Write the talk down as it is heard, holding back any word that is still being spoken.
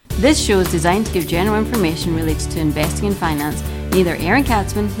This show is designed to give general information related to investing and finance. Neither Aaron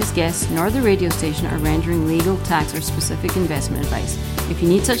Katzman, his guests, nor the radio station are rendering legal, tax, or specific investment advice. If you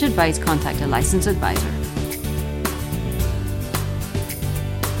need such advice, contact a licensed advisor.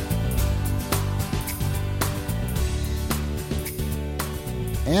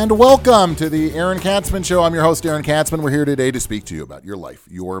 And welcome to the Aaron Katzman Show. I'm your host, Aaron Katzman. We're here today to speak to you about your life,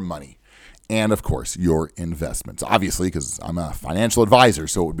 your money, and of course, your investments. Obviously, because I'm a financial advisor,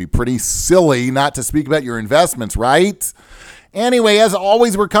 so it would be pretty silly not to speak about your investments, right? Anyway, as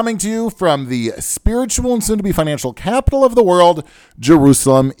always, we're coming to you from the spiritual and soon-to-be financial capital of the world,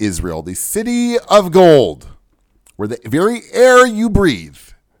 Jerusalem, Israel, the city of gold, where the very air you breathe,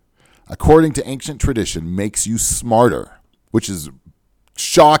 according to ancient tradition, makes you smarter, which is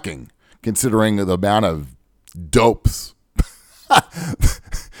shocking considering the amount of dopes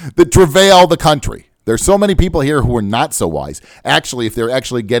that travail the country. There's so many people here who are not so wise. Actually, if they're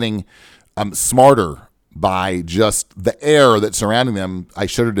actually getting smarter by just the air that's surrounding them, I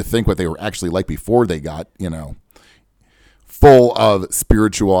shudder to think what they were actually like before they got, full of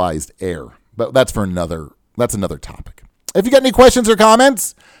spiritualized air. But that's another topic. If you got any questions or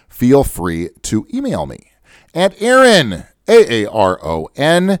comments, feel free to email me at Aaron,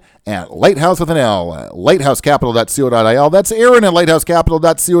 Aaron, at Lighthouse with an L, lighthousecapital.co.il. That's Aaron at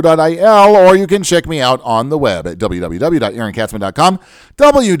lighthousecapital.co.il, or you can check me out on the web at www.aaronkatzman.com,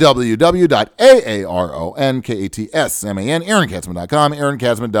 www.aaronkatsman, aaronkatzman.com,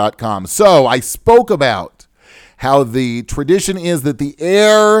 aaronkatzman.com. So I spoke about how the tradition is that the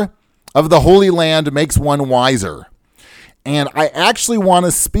air of the Holy Land makes one wiser. And I actually want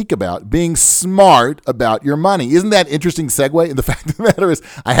to speak about being smart about your money. Isn't that an interesting segue? And the fact of the matter is,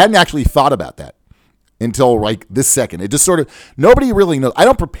 I hadn't actually thought about that until like this second. It just sort of, nobody really knows. I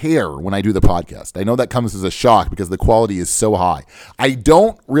don't prepare when I do the podcast. I know that comes as a shock because the quality is so high. I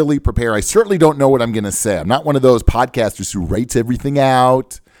don't really prepare. I certainly don't know what I'm going to say. I'm not one of those podcasters who writes everything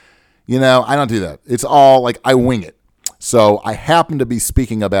out. I don't do that. It's all like I wing it. So I happen to be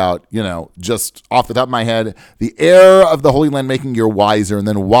speaking about, just off the top of my head, the air of the Holy Land making you wiser. And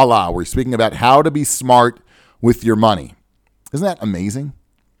then voila, we're speaking about how to be smart with your money. Isn't that amazing?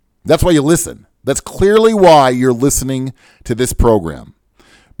 That's why you listen. That's clearly why you're listening to this program.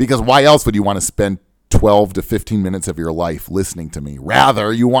 Because why else would you want to spend 12 to 15 minutes of your life listening to me?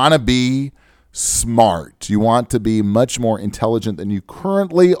 Rather, you want to be smart. You want to be much more intelligent than you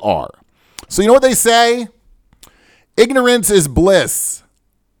currently are. So you know what they say? Ignorance is bliss.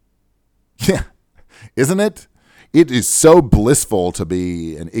 Yeah, isn't it? It is so blissful to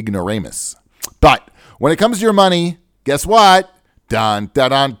be an ignoramus. But when it comes to your money, guess what? Dun,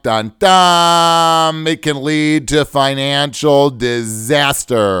 dun, dun, dun, dun. It can lead to financial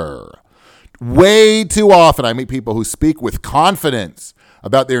disaster. Way too often I meet people who speak with confidence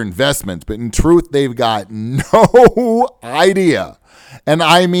about their investments, but in truth, they've got no idea. And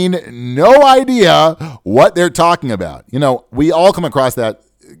I mean, no idea what they're talking about. We all come across that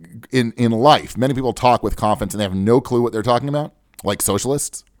in life. Many people talk with confidence and they have no clue what they're talking about, like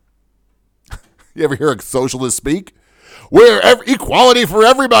socialists. You ever hear a socialist speak? We're equality for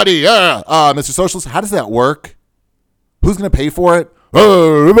everybody. Yeah. Mr. Socialist, how does that work? Who's going to pay for it?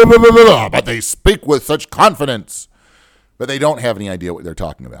 But they speak with such confidence. But they don't have any idea what they're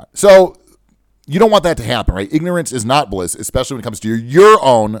talking about. So you don't want that to happen, right? Ignorance is not bliss, especially when it comes to your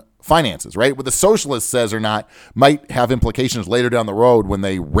own finances, right? What the socialist says or not might have implications later down the road when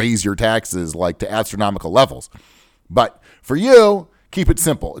they raise your taxes like to astronomical levels. But for you, keep it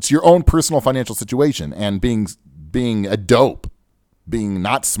simple. It's your own personal financial situation, and being a dope, being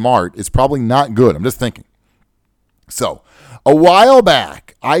not smart is probably not good. I'm just thinking. So a while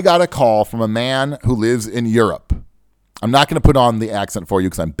back, I got a call from a man who lives in Europe. I'm not going to put on the accent for you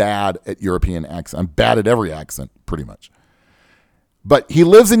because I'm bad at European accent. I'm bad at every accent, pretty much. But he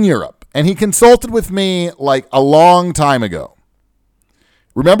lives in Europe, and he consulted with me like a long time ago.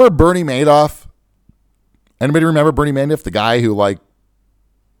 Remember Bernie Madoff? Anybody remember Bernie Madoff, the guy who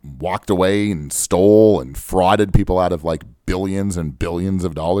walked away and stole and frauded people out of billions and billions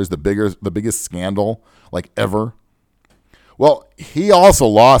of dollars, the biggest scandal ever? Well, he also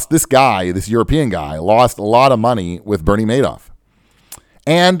lost, this European guy, lost a lot of money with Bernie Madoff.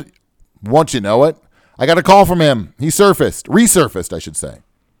 And won't you know it, I got a call from him. He resurfaced, I should say.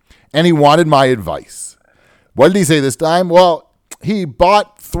 And he wanted my advice. What did he say this time? Well, he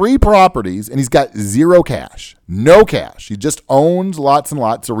bought 3 properties and he's got 0 cash. No cash. He just owns lots and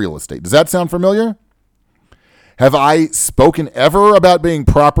lots of real estate. Does that sound familiar? Have I spoken ever about being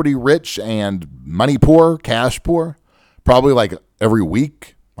property rich and money poor, cash poor? Probably every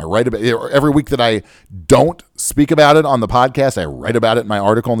week, I write about it every week that I don't speak about it on the podcast. I write about it in my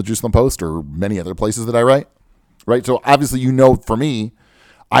article in the Jerusalem Post or many other places that I write. Right. So obviously, for me,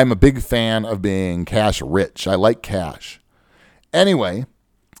 I'm a big fan of being cash rich. I like cash. Anyway,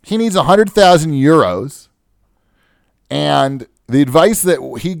 he needs 100,000 euros. And the advice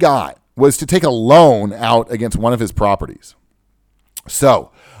that he got was to take a loan out against one of his properties.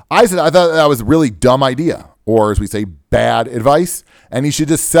 So I said, I thought that was a really dumb idea, or as we say, bad advice. And he should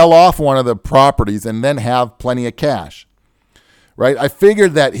just sell off one of the properties and then have plenty of cash. Right? I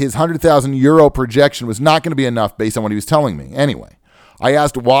figured that his 100,000 euro projection was not going to be enough based on what he was telling me. Anyway, I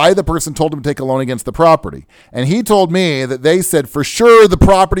asked why the person told him to take a loan against the property. And he told me that they said for sure the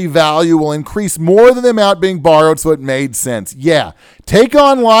property value will increase more than the amount being borrowed, so it made sense. Yeah, take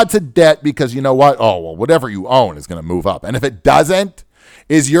on lots of debt because you know what? Oh, well, whatever you own is going to move up. And if it doesn't,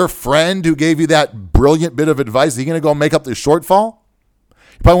 is your friend who gave you that brilliant bit of advice, is he going to go make up the shortfall?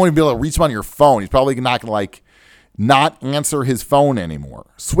 You probably won't even be able to reach him on your phone. He's probably not going to not answer his phone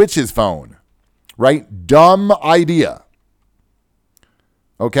anymore. Switch his phone, right? Dumb idea.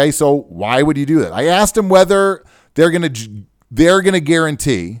 Okay, so why would you do that? I asked him whether they're going to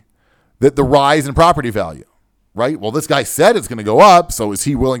guarantee that the rise in property value, right? Well, this guy said it's going to go up, so is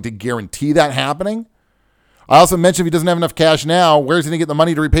he willing to guarantee that happening? I also mentioned if he doesn't have enough cash now, where's he going to get the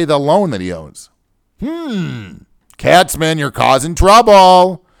money to repay the loan that he owes? Katzman, you're causing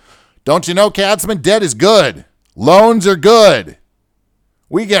trouble. Don't you know, Katzman, debt is good. Loans are good.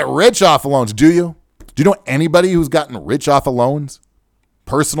 We get rich off of loans. Do you? Do you know anybody who's gotten rich off of loans?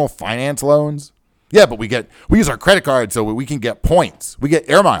 Personal finance loans? Yeah, but we use our credit card so we can get points. We get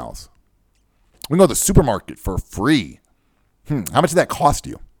air miles. We can go to the supermarket for free. How much did that cost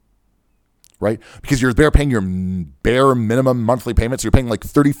you? Right? Because you're there paying your bare minimum monthly payments. So you're paying like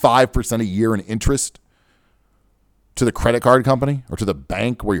 35% a year in interest to the credit card company or to the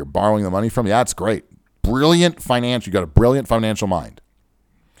bank where you're borrowing the money from. Yeah, that's great. Brilliant financial. You got a brilliant financial mind.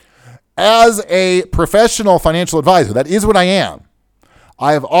 As a professional financial advisor, that is what I am.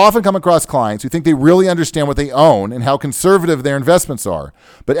 I have often come across clients who think they really understand what they own and how conservative their investments are.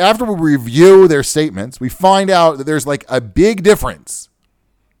 But after we review their statements, we find out that there's like a big difference,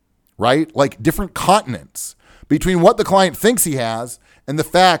 right? Like different continents between what the client thinks he has and the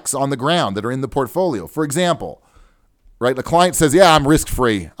facts on the ground that are in the portfolio. For example, right? The client says, yeah, I'm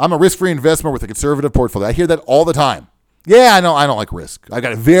risk-free. I'm a risk-free investment with a conservative portfolio. I hear that all the time. Yeah, I know. I don't like risk. I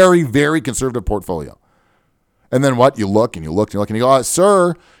got a very, very conservative portfolio. And then what? You look and you look and you look and you go,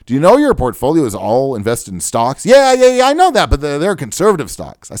 sir, do you know your portfolio is all invested in stocks? Yeah, I know that, but they're conservative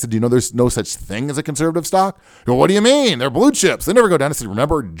stocks. I said, do you know there's no such thing as a conservative stock? Well, what do you mean? They're blue chips. They never go down. I said,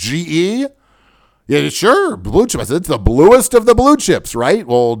 remember GE? Yeah, sure, blue chip. I said, it's the bluest of the blue chips, right?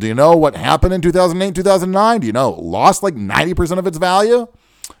 Well, do you know what happened in 2008, 2009? Do you know it lost like 90% of its value?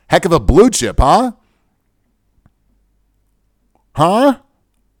 Heck of a blue chip, huh?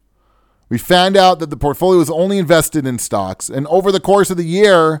 We found out that the portfolio was only invested in stocks, and over the course of the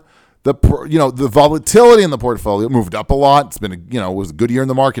year, the volatility in the portfolio moved up a lot. It's been it was a good year in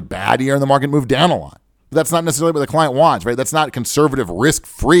the market, bad year in the market, moved down a lot. But that's not necessarily what the client wants, right? That's not conservative,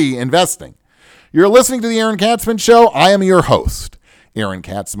 risk-free investing. You're listening to the Aaron Katzman Show. I am your host, Aaron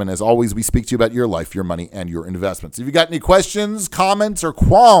Katzman. As always, we speak to you about your life, your money, and your investments. If you got any questions, comments, or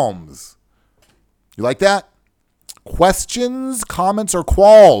qualms, you like that? Questions, comments, or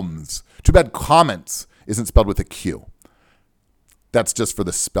qualms. Too bad comments isn't spelled with a Q. That's just for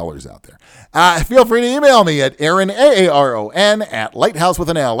the spellers out there. Feel free to email me at Aaron, AARON, at Lighthouse with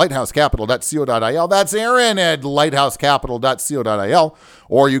an L, lighthousecapital.co.il. That's Aaron at lighthousecapital.co.il.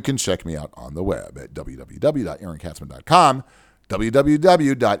 Or you can check me out on the web at www.aaronkatzman.com,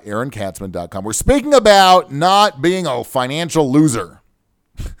 www.aaronkatzman.com. We're speaking about not being a financial loser.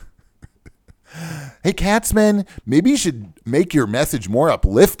 Hey, Katzman, maybe you should make your message more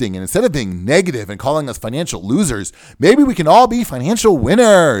uplifting, and instead of being negative and calling us financial losers, maybe we can all be financial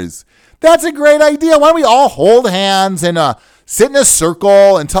winners. That's a great idea. Why don't we all hold hands and sit in a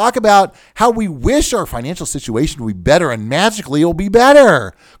circle and talk about how we wish our financial situation would be better, and magically it'll be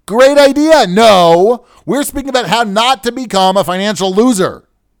better. Great idea. No, we're speaking about how not to become a financial loser.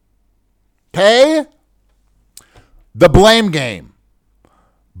 Okay? The blame game.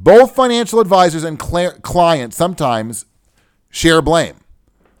 Both financial advisors and clients sometimes share blame.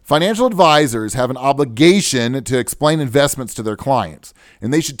 Financial advisors have an obligation to explain investments to their clients,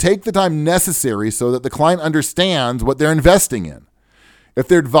 and they should take the time necessary so that the client understands what they're investing in. If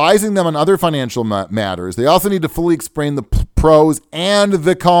they're advising them on other financial matters, they also need to fully explain the pros and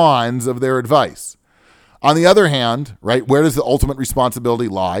the cons of their advice. On the other hand, right, where does the ultimate responsibility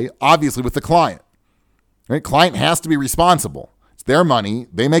lie? Obviously with the client. Right? Client has to be responsible. It's their money.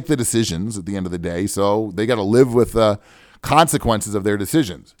 They make the decisions at the end of the day, so they got to live with the consequences of their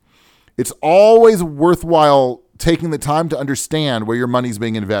decisions. It's always worthwhile taking the time to understand where your money's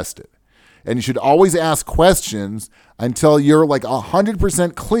being invested. And you should always ask questions until you're like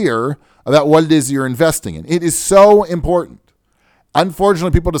 100% clear about what it is you're investing in. It is so important.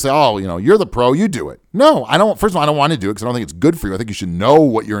 Unfortunately, people just say, oh, you're the pro, you do it. No, I don't. First of all, I don't want to do it because I don't think it's good for you. I think you should know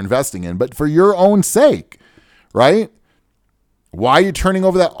what you're investing in, but for your own sake, right? Why are you turning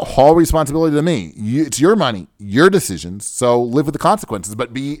over that whole responsibility to me? It's your money, your decisions, so live with the consequences,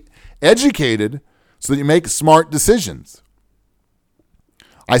 but be educated so that you make smart decisions.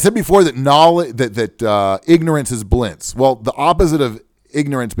 I said before that ignorance is bliss. Well, the opposite of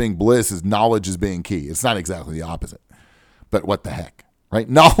ignorance being bliss is knowledge is being key. It's not exactly the opposite, but what the heck, right?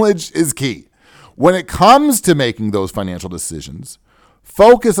 Knowledge is key. When it comes to making those financial decisions,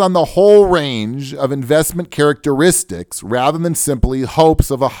 focus on the whole range of investment characteristics rather than simply hopes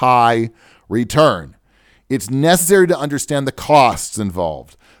of a high return. It's necessary to understand the costs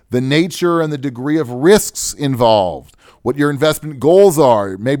involved, the nature and the degree of risks involved, what your investment goals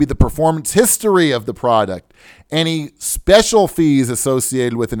are, maybe the performance history of the product, any special fees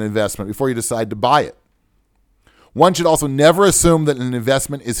associated with an investment before you decide to buy it. One should also never assume that an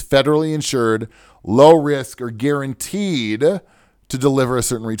investment is federally insured, low risk, or guaranteed to deliver a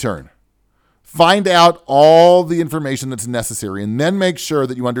certain return. Find out all the information that's necessary and then make sure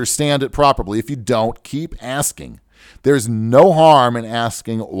that you understand it properly. If you don't, keep asking. There's no harm in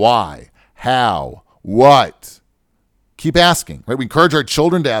asking why, how, what. Keep asking, right? We encourage our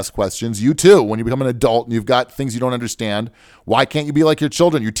children to ask questions. You too, when you become an adult and you've got things you don't understand, why can't you be like your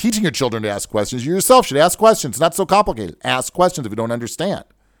children? You're teaching your children to ask questions. You yourself should ask questions. It's not so complicated. Ask questions if you don't understand.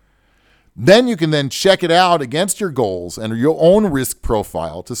 Then you can then check it out against your goals and your own risk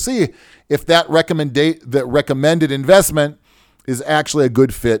profile to see if that recommended investment is actually a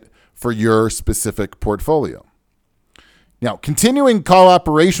good fit for your specific portfolio. Now, continuing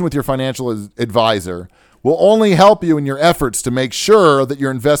cooperation with your financial advisor will only help you in your efforts to make sure that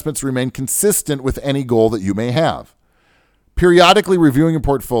your investments remain consistent with any goal that you may have. Periodically reviewing your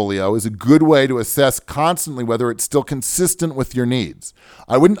portfolio is a good way to assess constantly whether it's still consistent with your needs.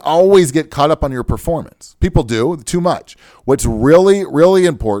 I wouldn't always get caught up on your performance. People do, too much. What's really, really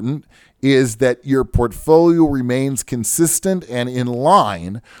important is that your portfolio remains consistent and in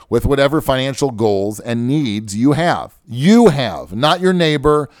line with whatever financial goals and needs you have. You have, not your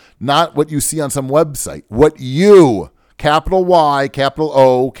neighbor, not what you see on some website. What you, capital Y, capital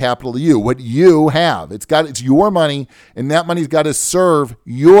O, capital U, what you have. It's your money, and that money's got to serve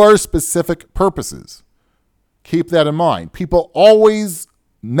your specific purposes. Keep that in mind. People always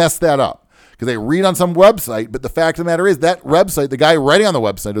mess that up because they read on some website, but the fact of the matter is that website, the guy writing on the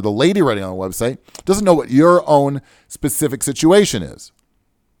website or the lady writing on the website doesn't know what your own specific situation is.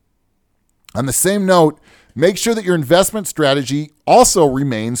 On the same note, make sure that your investment strategy also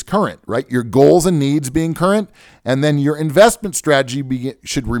remains current, right? Your goals and needs being current, and then your investment strategy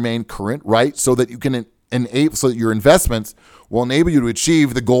should remain current, right? So that you can so that your investments will enable you to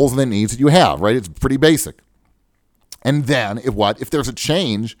achieve the goals and the needs that you have, right? It's pretty basic. And then if there's a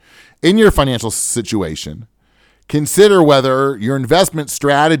change in your financial situation, consider whether your investment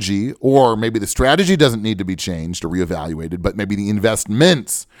strategy, or maybe the strategy doesn't need to be changed or reevaluated, but maybe the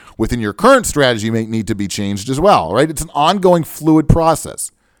investments within your current strategy may need to be changed as well, right? It's an ongoing fluid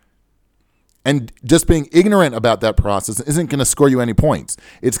process. And just being ignorant about that process isn't going to score you any points.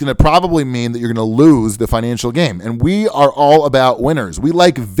 It's going to probably mean that you're going to lose the financial game. And we are all about winners. We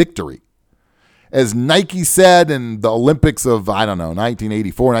like victory. As Nike said in the Olympics of,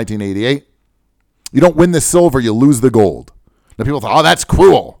 1984, 1988, you don't win the silver, you lose the gold. Now people thought, oh, that's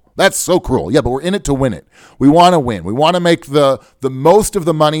cruel. That's so cruel. Yeah, but we're in it to win it. We want to win. We want to make the most of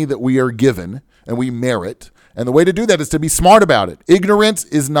the money that we are given and we merit. And the way to do that is to be smart about it. Ignorance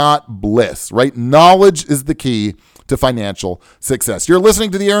is not bliss, right? Knowledge is the key to financial success. You're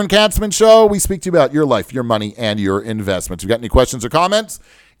listening to the Aaron Katzman Show. We speak to you about your life, your money, and your investments. If you've got any questions or comments,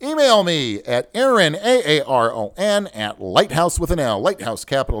 email me at Aaron, Aaron, at Lighthouse with an L,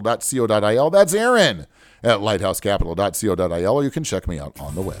 lighthousecapital.co.il. That's Aaron at lighthousecapital.co.il, or you can check me out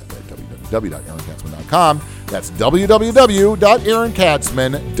on the web at www.aaronkatzman.com. That's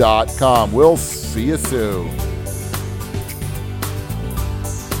www.aaronkatzman.com. We'll see you soon.